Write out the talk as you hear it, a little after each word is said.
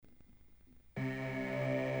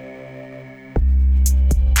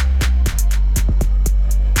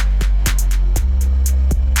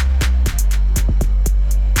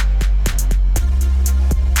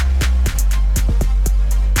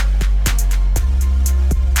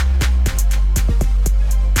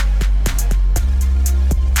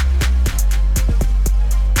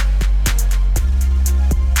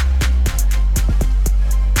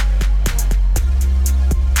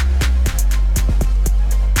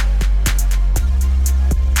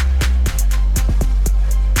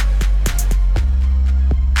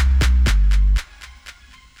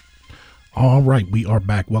All right, we are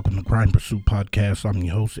back. Welcome to Crime Pursuit Podcast. I'm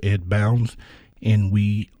your host, Ed Bounds, and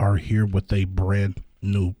we are here with a brand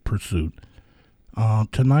new pursuit.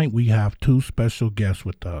 Tonight we have two special guests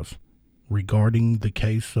with us regarding the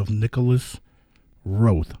case of Nicholas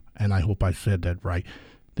Roath, and I hope I said that right.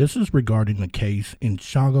 This is regarding the case in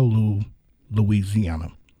Shongaloo,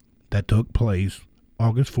 Louisiana, that took place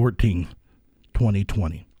August 14th,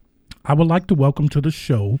 2020. I would like to welcome to the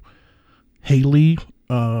show Haley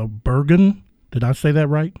Bergen. Did I say that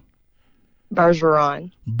right?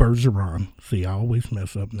 Bergeron. See, I always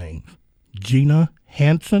mess up names. Gina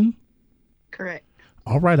Hansen. Correct.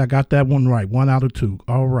 All right, I got that one right. 1 out of 2.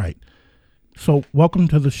 All right. So, welcome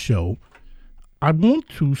to the show. I want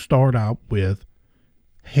to start out with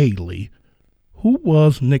Haley. Who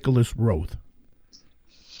was Nicholas Roath?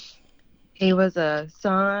 He was a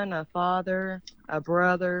son, a father, a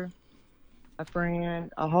brother, a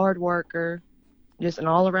friend, a hard worker, just an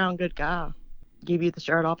all-around good guy. Give you the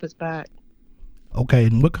shirt off his back. Okay,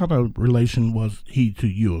 and what kind of relation was he to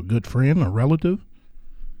you? A good friend, a relative?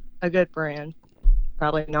 A good friend.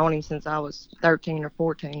 Probably known him since I was 13 or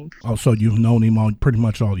 14. Oh, so you've known him pretty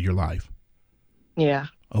much all your life? Yeah.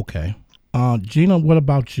 Okay. Gina, what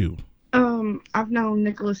about you? I've known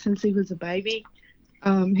Nicholas since he was a baby.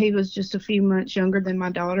 He was just a few months younger than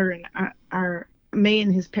my daughter, and me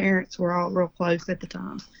and his parents were all real close at the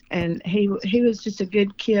time. And he was just a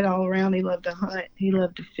good kid all around. He loved to hunt. He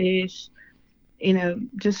loved to fish.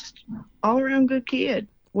 Just all around good kid,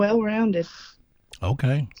 well-rounded.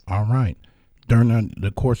 Okay, all right. During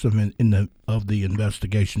the course of the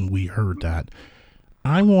investigation, we heard that.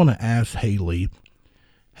 I want to ask Haley.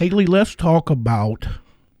 Haley, let's talk about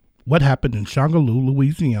what happened in Shongaloo,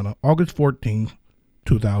 Louisiana, August 14th,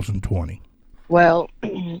 2020. Well,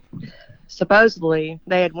 supposedly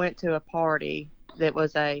they had went to a party that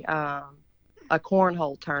was a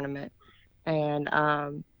cornhole tournament,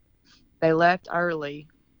 and they left early,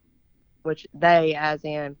 which they, as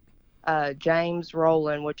in James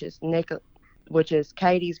Rowland, which is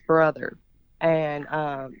Katie's brother, and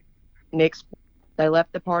Nick's. They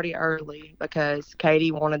left the party early because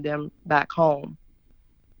Katie wanted them back home,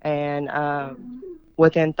 and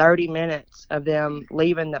within 30 minutes of them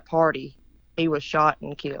leaving the party, he was shot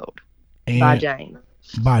and killed by James.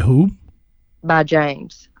 By who? By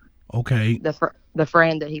James. Okay. The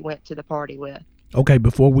friend that he went to the party with. Okay,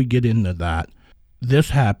 before we get into that,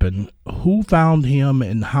 this happened. Who found him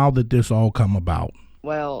and how did this all come about?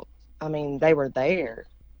 Well, I mean, they were there.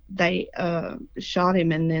 They shot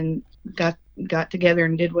him and then got together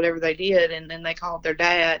and did whatever they did, and then they called their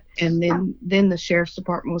dad, and then the sheriff's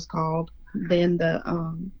department was called. Then the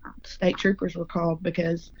state troopers were called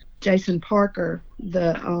because Jason Parker,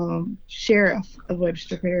 the sheriff of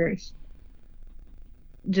Webster Parish,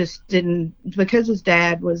 just didn't, because his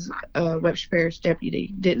dad was a Webster Parish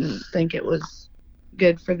deputy, didn't think it was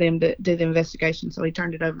good for them to do the investigation, so he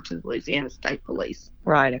turned it over to the Louisiana State Police.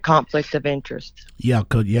 Right, a conflict of interest. Yeah,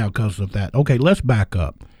 because of that. Okay, let's back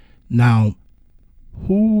up. Now,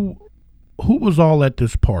 who was all at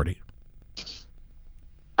this party?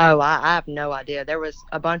 Oh, I have no idea. There was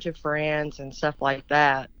a bunch of friends and stuff like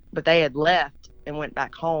that, but they had left and went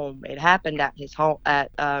back home. It happened at his home, at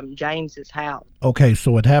James's house. Okay,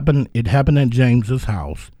 so it happened at James's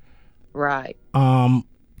house. Right.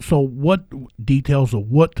 So what details of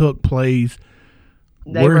what took place?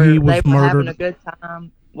 He was murdered? They were murdered? having a good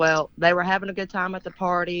time. Well, they were having a good time at the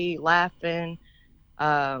party, laughing.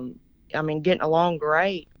 Getting along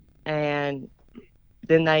great. And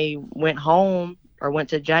then they went home or went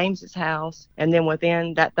to James's house, and then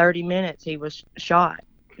within that 30 minutes, he was shot.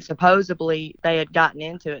 Supposedly, they had gotten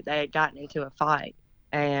into it. They had gotten into a fight,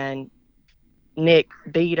 and Nick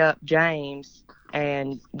beat up James,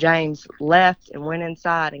 and James left and went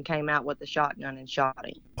inside and came out with a shotgun and shot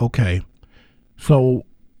him. Okay, so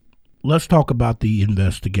let's talk about the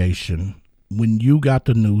investigation. When you got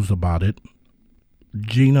the news about it,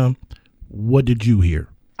 Gina, what did you hear?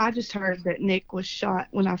 I just heard that Nick was shot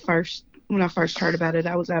when I first heard about it.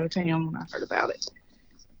 I was out of town when I heard about it,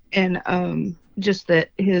 and just that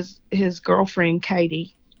his girlfriend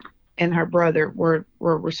Katie and her brother were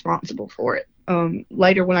responsible for it.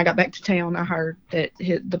 Later, when I got back to town, I heard that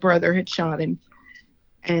the brother had shot him,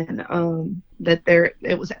 and that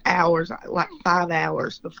it was hours, like 5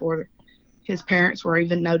 hours before his parents were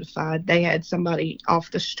even notified. They had somebody off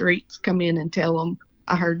the streets come in and tell them,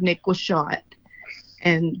 I heard Nick was shot.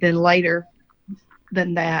 And then later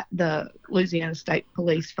than that, the Louisiana State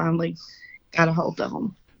Police finally got a hold of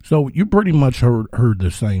him. So you pretty much heard the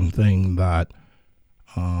same thing that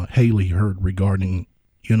Haley heard regarding,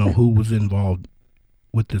 who was involved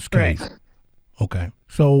with this case. Correct. Okay.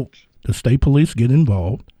 So The state police get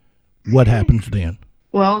involved. What happens then?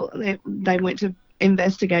 Well, they went to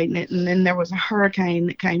investigating it, and then there was a hurricane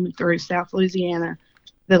that came through South Louisiana.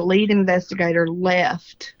 The lead investigator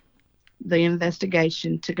left the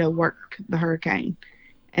investigation to go work the hurricane,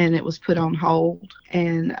 and it was put on hold.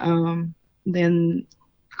 And then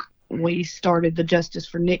we started the Justice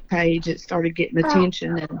for Nick page. It started getting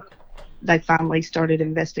attention, and they finally started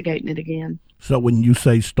investigating it again. So when you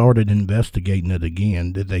say started investigating it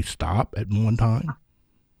again, did they stop at one time?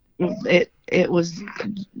 It was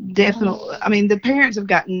definitely, I mean, the parents have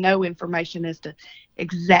gotten no information as to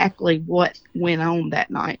exactly what went on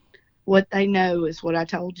that night. What they know is what I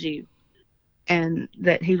told you, and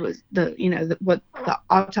that he was what the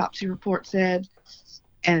autopsy report said,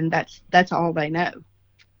 and that's all they know.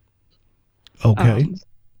 Okay.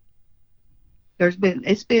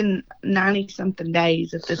 It's been 90 something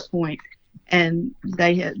days at this point, and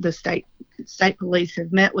the state police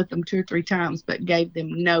have met with them 2 or 3 times, but gave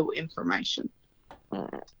them no information.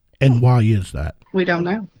 And why is that? We don't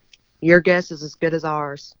know. Your guess is as good as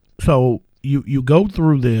ours. So you go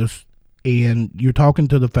through this, and you're talking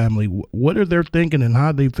to the family. What are they thinking, and how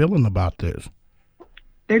are they feeling about this?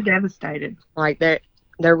 They're devastated. Like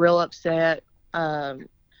they're real upset.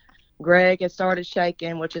 Greg had started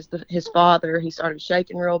shaking, which is his father. He started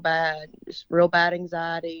shaking real bad, just real bad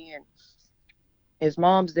anxiety, and his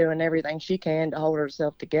mom's doing everything she can to hold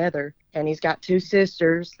herself together. And he's got 2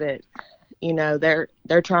 sisters that,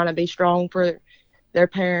 they're trying to be strong for their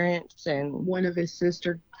parents. And one of his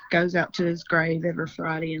sisters goes out to his grave every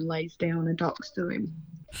Friday and lays down and talks to him.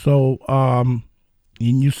 So, and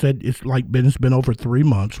you said it's been over 3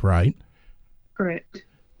 months, right? Correct.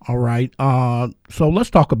 All right. So let's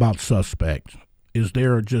talk about suspects. Is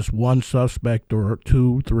there just one suspect or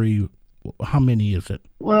 2, 3? How many is it?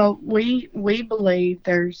 Well, we believe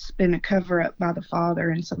there's been a cover-up by the father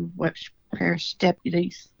and some Webster Parish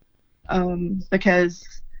deputies,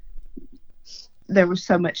 because there was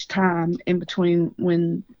so much time in between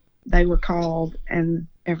when they were called and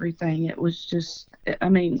everything. It was just, I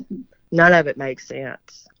mean, none of it makes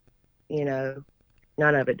sense.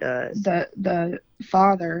 None of it does. The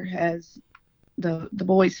father has, the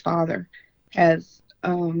boy's father has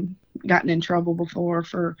gotten in trouble before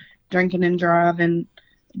for drinking and driving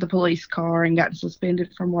the police car and got suspended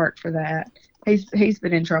from work for that. He's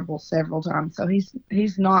been in trouble several times, so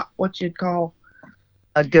he's not what you'd call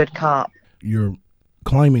a good cop. You're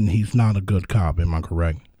claiming he's not a good cop, am I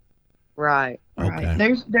correct? Right. Okay.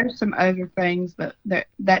 There's some other things, but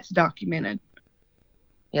that's documented.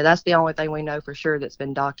 Yeah, that's the only thing we know for sure that's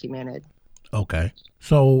been documented. Okay.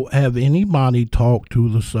 So have anybody talked to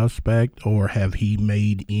the suspect, or have he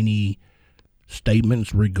made any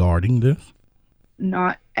statements regarding this?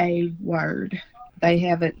 Not a word. They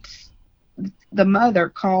haven't. The mother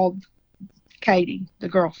called Katie, the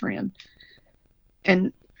girlfriend,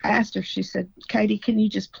 and asked her, she said, "Katie, can you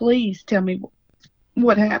just please tell me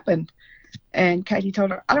what happened?" And Katie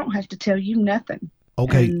told her, "I don't have to tell you nothing."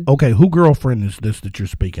 Okay, okay. Who girlfriend is this that you're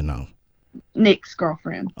speaking of? Nick's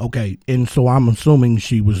girlfriend. Okay, and so I'm assuming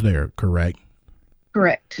she was there, correct?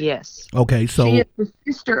 Correct. Yes. Okay, so she is the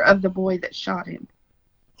sister of the boy that shot him.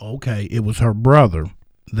 Okay, it was her brother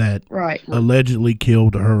that allegedly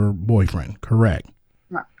killed her boyfriend, correct?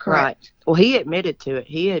 Right. Correct. Right. Well, he admitted to it.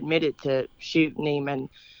 He admitted to shooting him, and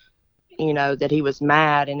that he was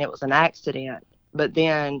mad and it was an accident. But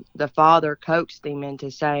then the father coaxed him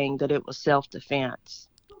into saying that it was self-defense.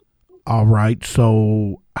 All right.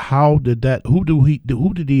 So how did that? Who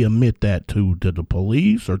did he admit that to? To the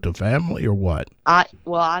police or to family or what? I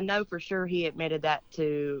know for sure he admitted that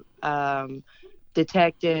to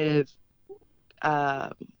Detective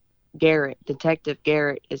Garrett. Detective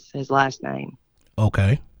Garrett is his last name.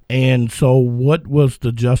 Okay. And so what was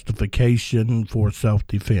the justification for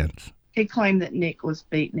self-defense? He claimed that Nick was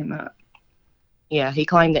beating him up. Yeah, he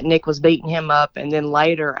claimed that Nick was beating him up, and then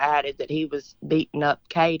later added that he was beating up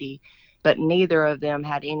Katie, but neither of them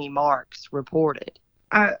had any marks reported.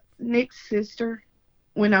 Nick's sister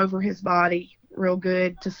went over his body real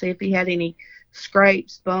good to see if he had any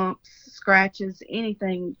scrapes, bumps, scratches,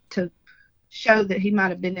 anything to show that he might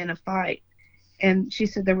have been in a fight. And she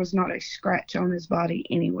said there was not a scratch on his body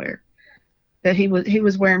anywhere. That he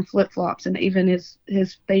was wearing flip-flops, and even his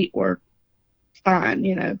feet were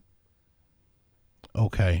fine,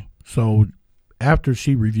 Okay. So after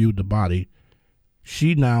she reviewed the body,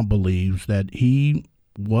 she now believes that he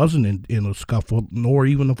wasn't in a scuffle nor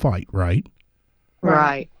even a fight, right?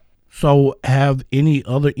 Right. So have any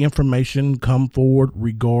other information come forward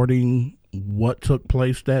regarding what took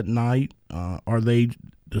place that night? Are they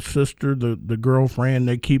the sister, the girlfriend,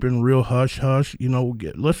 they're keeping real hush hush.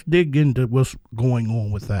 Let's dig into what's going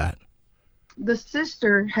on with that. The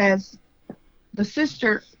sister,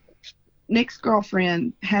 Nick's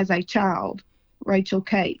girlfriend, has a child, Rachel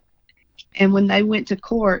Kate. And when they went to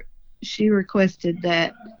court, she requested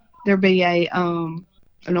that there be an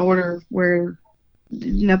order where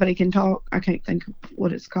nobody can talk. I can't think of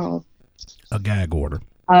what it's called. A gag order.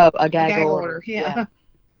 Oh, a Gag gag order, yeah.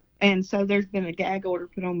 And so there's been a gag order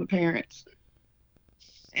put on the parents,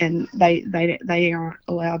 and they aren't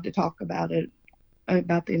allowed to talk about it,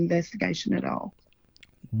 about the investigation at all.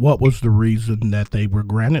 What was the reason that they were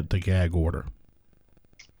granted the gag order?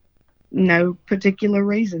 No particular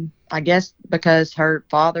reason. I guess because her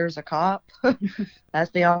father's a cop.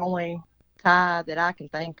 That's the only tie that I can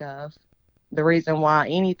think of. The reason why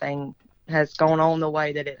anything has gone on the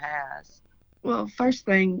way that it has. Well, first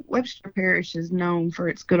thing, Webster Parish is known for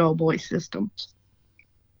its good old boy system.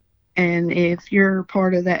 And if you're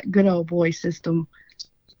part of that good old boy system,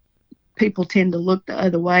 people tend to look the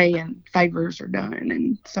other way and favors are done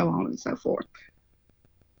and so on and so forth.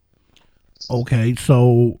 Okay,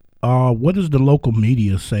 so what is the local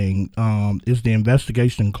media saying? Is the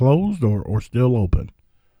investigation closed or still open?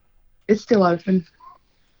 It's still open.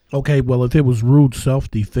 Okay, well, if it was rude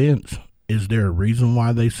self-defense, is there a reason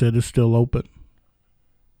why they said it's still open?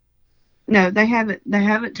 No, they haven't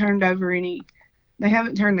turned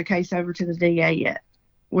the case over to the DA yet.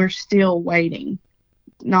 We're still waiting.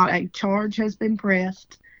 Not a charge has been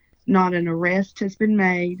pressed, not an arrest has been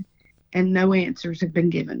made, and no answers have been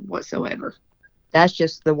given whatsoever. That's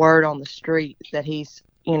just the word on the street that he's,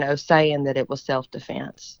 saying that it was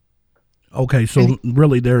self-defense. Okay, so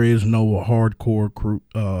really there is no hardcore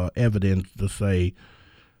evidence to say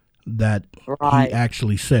that Right. he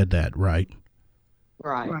actually said that, right?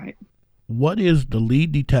 Right. What is the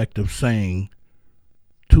lead detective saying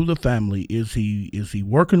to the family? Is he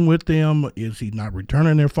working with them? Is he not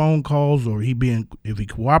returning their phone calls, or is he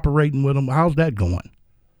cooperating with them? How's that going?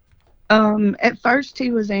 At first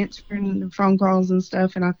he was answering the phone calls and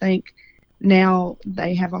stuff, and I think now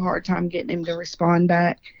they have a hard time getting him to respond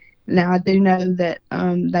back. Now I do know that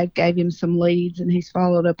they gave him some leads and he's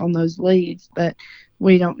followed up on those leads, but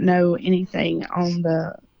we don't know anything on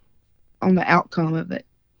the outcome of it.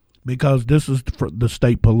 Because this is for the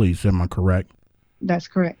state police, am I correct? That's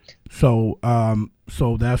correct. So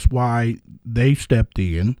that's why they stepped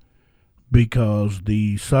in, because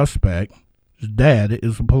the suspect's dad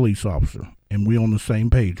is a police officer, and we on the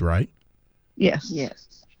same page, right? Yes.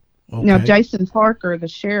 Okay. Now Jason Parker, the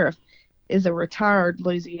sheriff, is a retired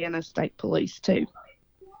Louisiana State Police too.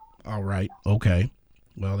 All right. Okay.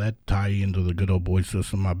 Well, that tie into the good old boy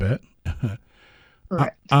system, I bet.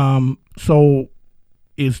 Correct. So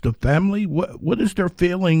is the family, what is their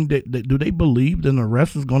feeling? That do they believe that an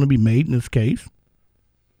arrest is going to be made in this case?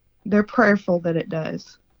 They're prayerful that it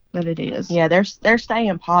is. Yeah, they're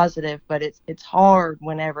staying positive, but it's hard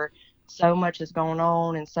whenever so much has gone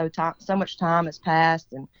on and so much time has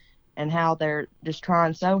passed, and how they're just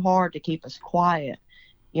trying so hard to keep us quiet.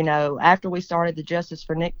 After we started the Justice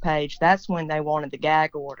for Nick page, that's when they wanted the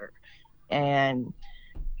gag order, and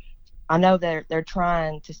I know they're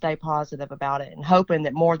trying to stay positive about it and hoping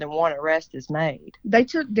that more than one arrest is made. They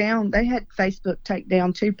had Facebook take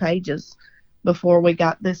down 2 pages before we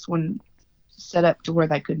got this one set up to where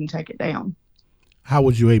they couldn't take it down. How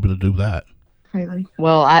was you able to do that? Haley?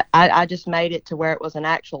 Well, I just made it to where it was an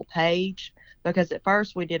actual page, because at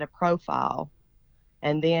first we did a profile,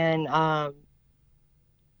 and then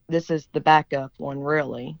this is the backup one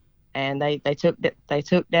really, and they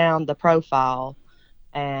took down the profile,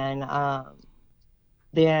 and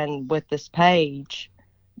then with this page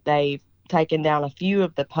they've taken down a few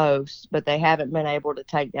of the posts, but they haven't been able to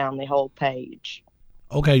take down the whole page.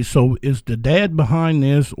 Okay, so is the dad behind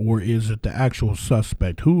this, or is it the actual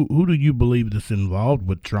suspect? Who do you believe is involved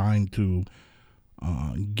with trying to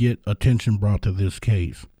get attention brought to this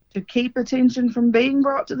case? To keep attention from being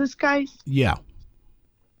brought to this case? Yeah.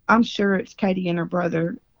 I'm sure it's Katie and her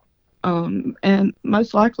brother, and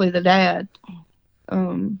most likely the dad.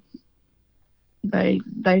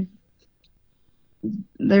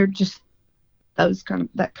 They're just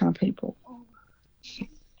that kind of people.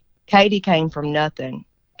 Katie came from nothing.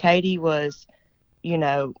 Katie was,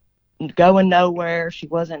 going nowhere. She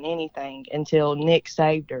wasn't anything until Nick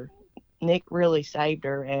saved her. Nick really saved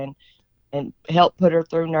her and helped put her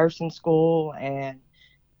through nursing school and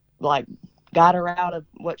got her out of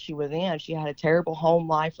what she was in. She had a terrible home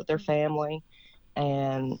life with her family,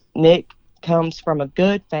 and Nick comes from a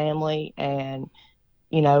good family and,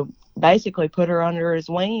 basically put her under his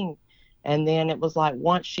wing. And then it was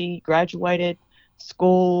once she graduated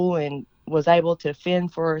school and was able to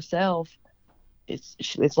fend for herself,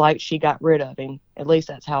 it's like she got rid of him. At least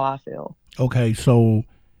that's how I feel. Okay, so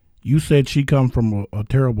you said she come from a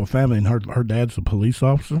terrible family, and her dad's a police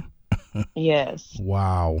officer. Yes.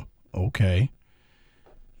 Wow. Okay.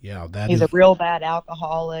 Yeah, that He's is a real bad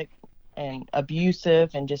alcoholic and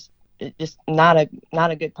abusive and just not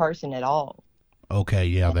a good person at all. okay.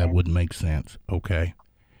 Yeah, that And would make sense. Okay.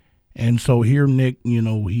 And so here, Nick,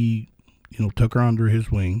 he, took her under his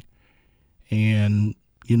wing, and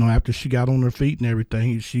after she got on her feet and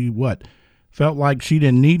everything, she what felt like she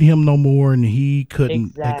didn't need him no more, and he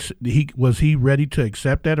couldn't. exact He ready to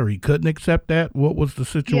accept that, or he couldn't accept that? What was the Yes,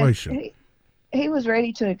 situation? he was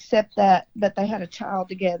ready to accept that, but they had a child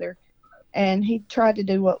together, and he tried to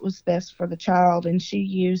do what was best for the child, and she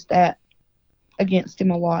used that against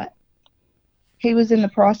him a lot. He was in the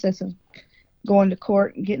process of going to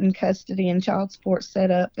court and getting custody and child support set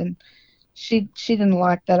up, and she didn't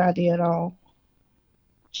like that idea at all.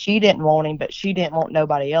 she didn't want him, but she didn't want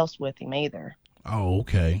nobody else with him either. Oh,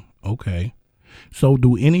 okay, okay. So,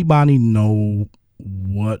 do anybody know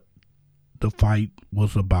what the fight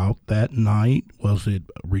was about that night? Was it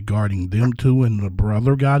regarding them two and the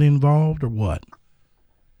brother got involved, or what?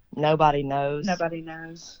 Nobody knows. Nobody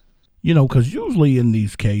knows. Because usually in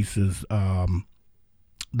these cases,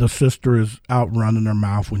 the sister is out running her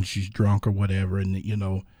mouth when she's drunk or whatever, and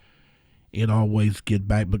it always get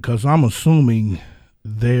back because I'm assuming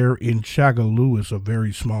there in Shongaloo is a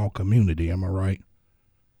very small community. Am I right?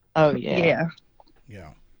 Oh yeah. Yeah. Yeah.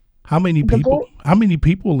 How many The people? boy, How many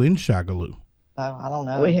people in Shongaloo? Oh, I don't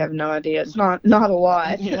know. we have no idea. It's not a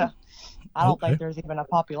lot. Yeah. I don't Okay. think there's even a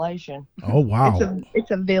population. Oh wow.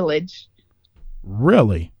 It's a village.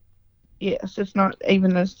 Really? Yes, it's not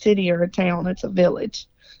even a city or a town. It's a village.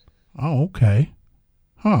 Oh, okay.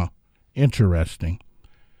 Huh. Interesting.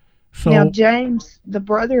 Now, So, James, the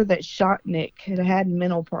brother that shot Nick, had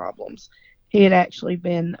mental problems. He had actually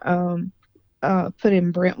been put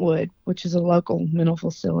in Brentwood, which is a local mental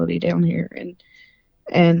facility down here,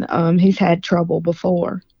 and he's had trouble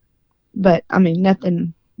before, but I mean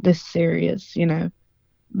nothing this serious,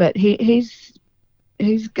 But he's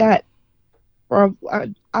got, or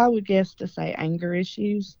I would guess to say, anger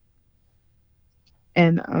issues,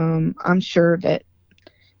 and I'm sure that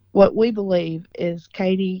what we believe is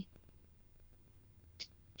Katie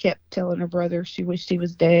kept telling her brother she wished he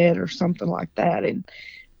was dead or something like that, and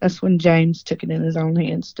that's when James took it in his own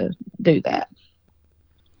hands to do that.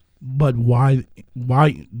 but why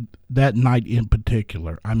that night in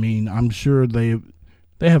particular? I mean, I'm sure they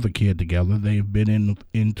have a kid together. They've been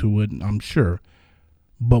into it, I'm sure.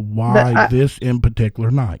 But But why this in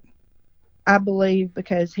particular night? I believe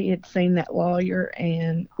because he had seen that lawyer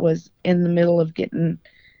and was in the middle of getting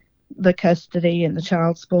the custody and the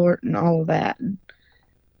child support and all of that.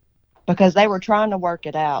 Because they were trying to work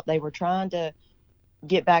it out. They were trying to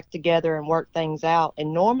get back together and work things out.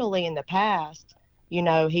 And normally in the past,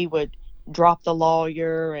 he would drop the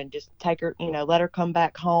lawyer and just take her, let her come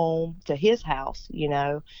back home to his house,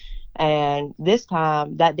 And this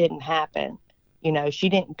time that didn't happen. She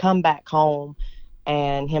didn't come back home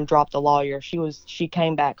and him drop the lawyer. She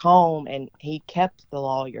came back home and he kept the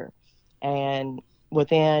lawyer. And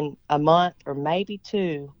within a month or maybe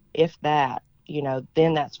two, if that,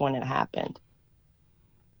 then that's when it happened.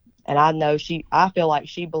 And I feel like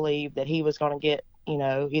she believed that he was going to get,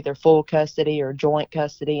 either full custody or joint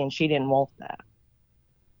custody, and she didn't want that.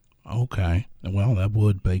 Okay. Well, that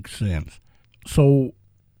would make sense. So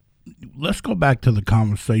let's go back to the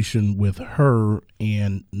conversation with her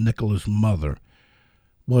and Nicola's mother.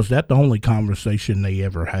 Was that the only conversation they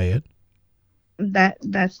ever had?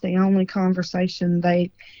 That's the only conversation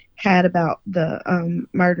they had about the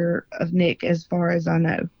murder of Nick, as far as I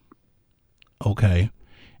know. Okay.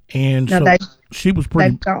 And Now so she was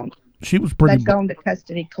pretty. they've gone She was pretty. they've gone to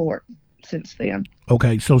custody court since then.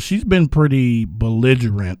 Okay, so she's been pretty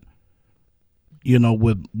belligerent,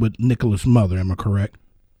 with Nicola's mother. Am I correct?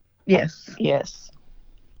 Yes. Yes.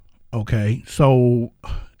 Okay, so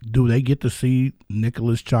do they get to see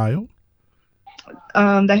Nicola's child?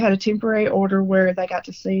 They had a temporary order where they got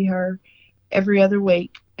to see her every other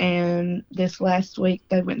week, and this last week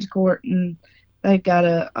they went to court and they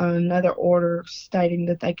got another order stating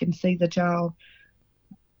that they can see the child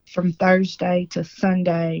from Thursday to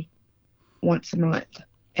Sunday once a month,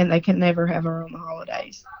 and they can never have her on the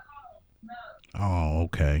holidays. Oh,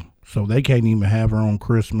 okay. So they can't even have her on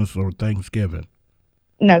Christmas or Thanksgiving.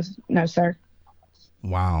 No, no, sir.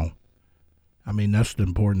 Wow. I mean, that's the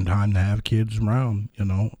important time to have kids around,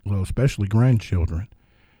 well, especially grandchildren.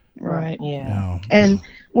 Right. Yeah. Yeah. And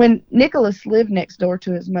when Nicholas lived next door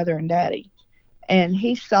to his mother and daddy, and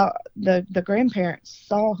he saw the grandparents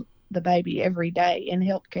saw the baby every day and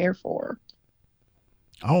helped care for her.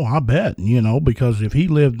 Oh, I bet, because if he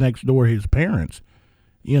lived next door to his parents,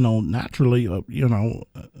 naturally,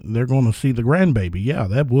 they're going to see the grandbaby. Yeah,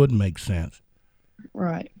 that would make sense.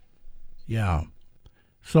 Right. Yeah.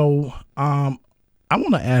 So, I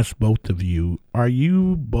want to ask both of you, are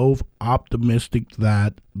you both optimistic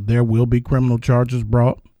that there will be criminal charges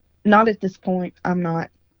brought? Not at this point. I'm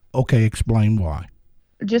not. Okay, explain why.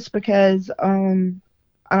 Just because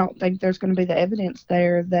I don't think there's going to be the evidence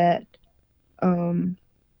there um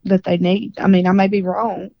that they need. I mean, I may be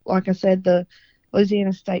wrong. Like I said, the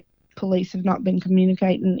Louisiana State Police have not been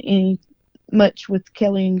communicating any much with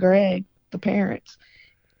Kelly and Greg, the parents,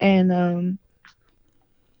 and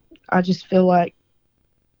I just feel like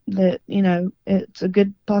that it's a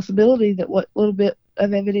good possibility that what little bit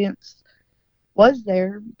of evidence was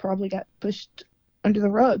there probably got pushed under the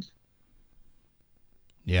rug.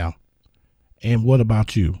 Yeah. And what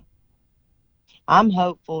about you? I'm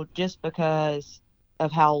hopeful just because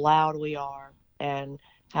of how loud we are and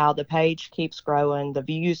how the page keeps growing, the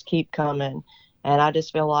views keep coming. And I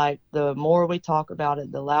just feel like the more we talk about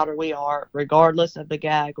it, the louder we are, regardless of the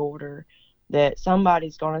gag order, that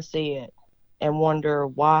somebody's going to see it and wonder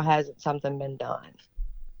why hasn't something been done.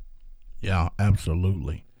 Yeah,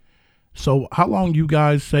 absolutely. So how long you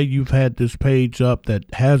guys say you've had this page up that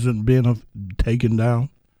hasn't been taken down?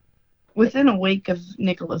 Within a week of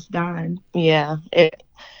Nicholas dying. Yeah,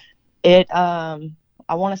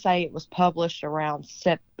 I want to say it was published around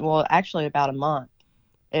actually about a month.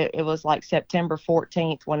 It was like September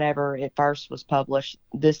 14th whenever it first was published,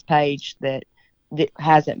 this page that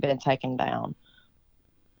hasn't been taken down.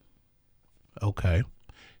 Okay.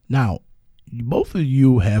 Now, both of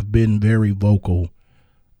you have been very vocal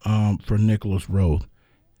for Nicholas Roath.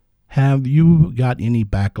 Have you got any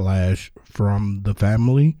backlash from the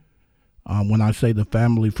family? When I say the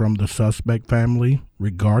family, from the suspect family,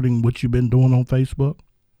 regarding what you've been doing on Facebook?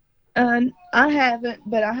 I haven't,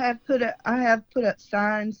 but I have put up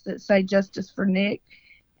signs that say "Justice for Nick,"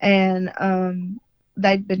 and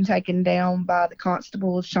they've been taken down by the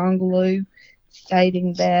constable of Shongaloo,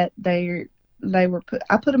 stating that they were put.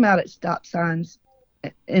 I put them out at stop signs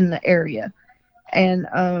in the area,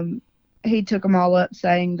 and he took them all up,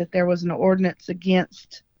 saying that there was an ordinance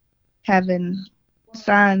against having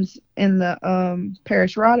signs in the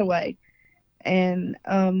parish right of way. And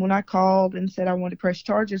when I called and said I wanted to press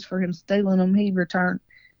charges for him stealing them, he returned.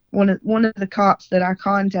 One of the cops that I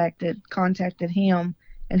contacted him,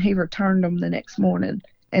 and he returned them the next morning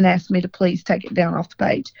and asked me to please take it down off the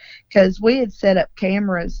page, because we had set up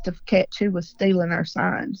cameras to catch who was stealing our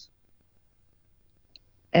signs.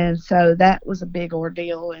 And so that was a big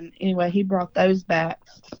ordeal. And anyway, he brought those back,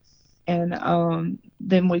 and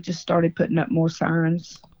then we just started putting up more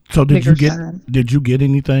signs. So did you get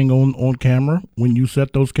anything on camera when you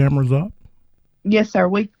set those cameras up? Yes, sir.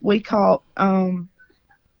 We caught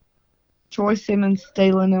Troy Simmons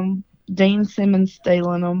stealing them, Dean Simmons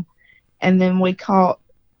stealing them, and then we caught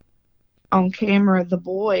on camera the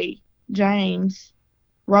boy James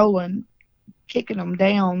Rowland kicking them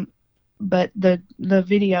down, but the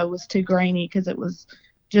video was too grainy because it was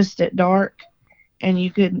just at dark, and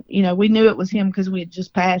you couldn't, we knew it was him because we had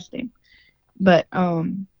just passed him, but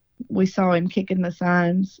we saw him kicking the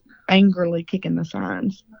signs, angrily kicking the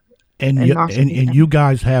signs. And you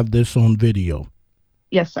guys have this on video?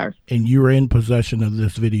 Yes, sir. And you're in possession of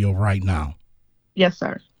this video right now? Yes,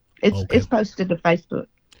 sir. It's posted to Facebook.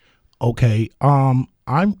 Okay.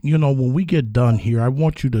 When we get done here, I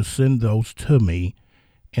want you to send those to me,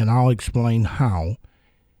 and I'll explain how.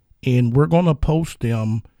 And we're going to post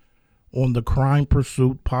them on the Crime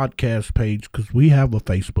Pursuit podcast page, because we have a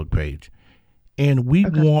Facebook page. And we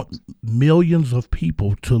want millions of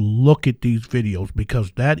people to look at these videos,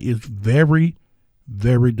 because that is very,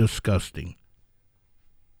 very disgusting.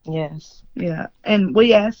 Yes. Yeah. And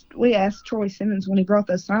we asked Troy Simmons when he brought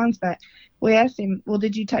those signs back. We asked him, well,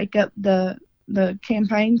 did you take up the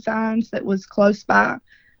campaign signs that was close by?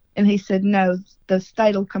 And he said, no, the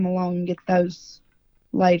state will come along and get those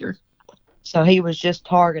later. So he was just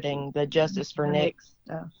targeting the Justice for Nick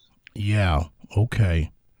stuff. Yeah.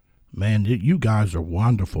 Okay. Man, you guys are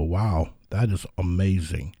wonderful. Wow. That is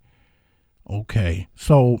amazing. Okay.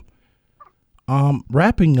 So,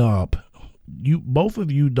 wrapping up, both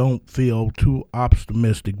of you don't feel too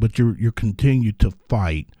optimistic, but you're continue to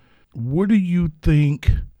fight. What do you think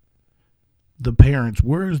the parents,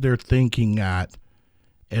 where is their thinking at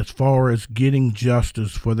as far as getting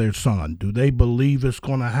justice for their son? Do they believe it's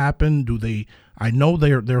going to happen? I know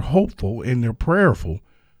they're hopeful and they're prayerful.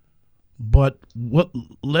 But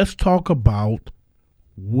let's talk about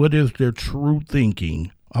what is their true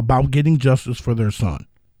thinking about getting justice for their son.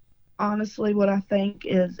 Honestly, what I think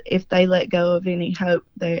is if they let go of any hope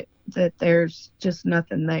that there's just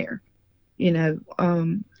nothing there.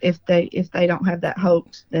 If they don't have that hope,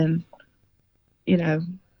 then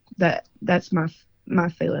that's my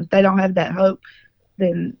feeling. If they don't have that hope,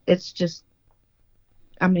 then it's just,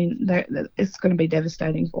 it's going to be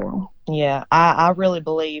devastating for them. Yeah, I really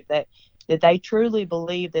believe that they truly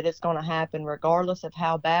believe that it's going to happen regardless of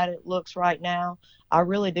how bad it looks right now. I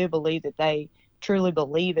really do believe that they truly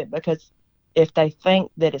believe it, because if they think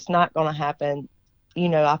that it's not going to happen,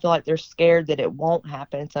 I feel like they're scared that it won't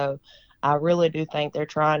happen. So I really do think they're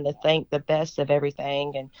trying to think the best of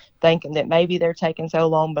everything, and thinking that maybe they're taking so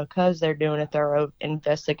long because they're doing a thorough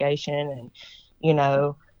investigation,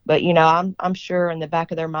 and but I'm sure in the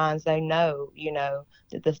back of their minds they know,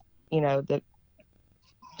 that this,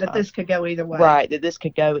 that this could go either way. Right, that this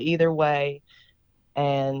could go either way,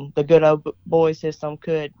 and the good old boy system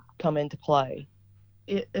could come into play.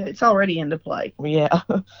 It's already into play. Yeah.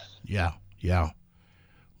 Yeah.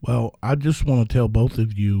 Well, I just want to tell both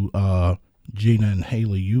of you, Gina and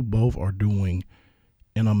Haley, you both are doing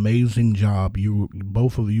an amazing job.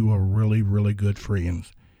 Both of you are really, really good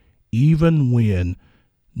friends, even when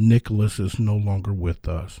Nicholas is no longer with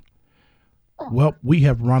us. Well, we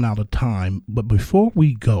have run out of time, but before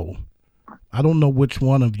we go, I don't know which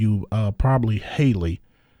one of you, probably Haley,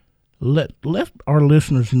 let our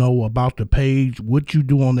listeners know about the page, what you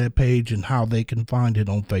do on that page, and how they can find it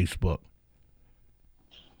on Facebook.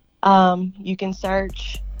 You can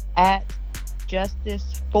search at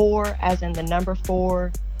Justice 4, as in the number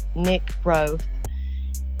 4, Nick Roath.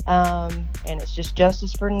 And it's just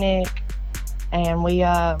Justice for Nick. And we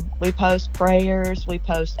post prayers, we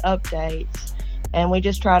post updates, and we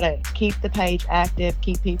just try to keep the page active,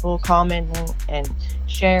 keep people commenting and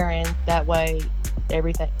sharing. That way,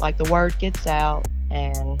 everything, like, the word gets out.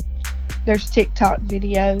 And there's TikTok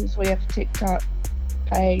videos. We have a TikTok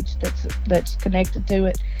page that's connected to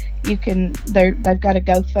it. They've got a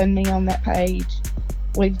GoFundMe on that page.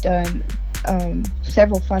 We've done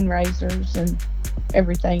several fundraisers and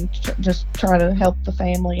everything, just try to help the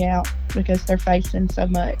family out because they're facing so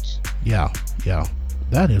much. Yeah,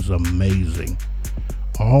 that is amazing.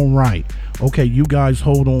 All right, okay, you guys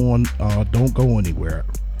hold on, don't go anywhere.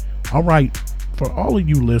 All right, for all of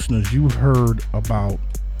you listeners, you heard about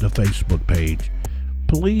the Facebook page.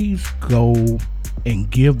 Please go and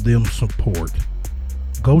give them support.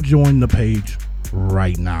 Go join the page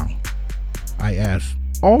right now, I ask.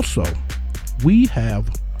 Also, we have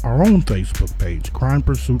our own Facebook page, Crime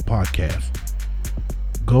Pursuit Podcast.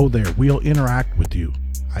 Go there. We'll interact with you.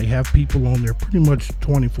 I have people on there pretty much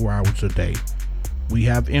 24 hours a day. We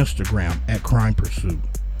have Instagram at Crime Pursuit.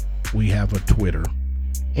 We have a Twitter.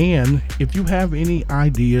 And if you have any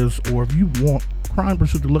ideas, or if you want Crime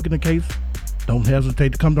Pursuit to look in the case, don't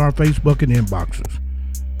hesitate to come to our Facebook and inboxes.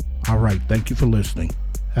 All right. Thank you for listening.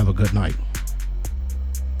 Have a good night.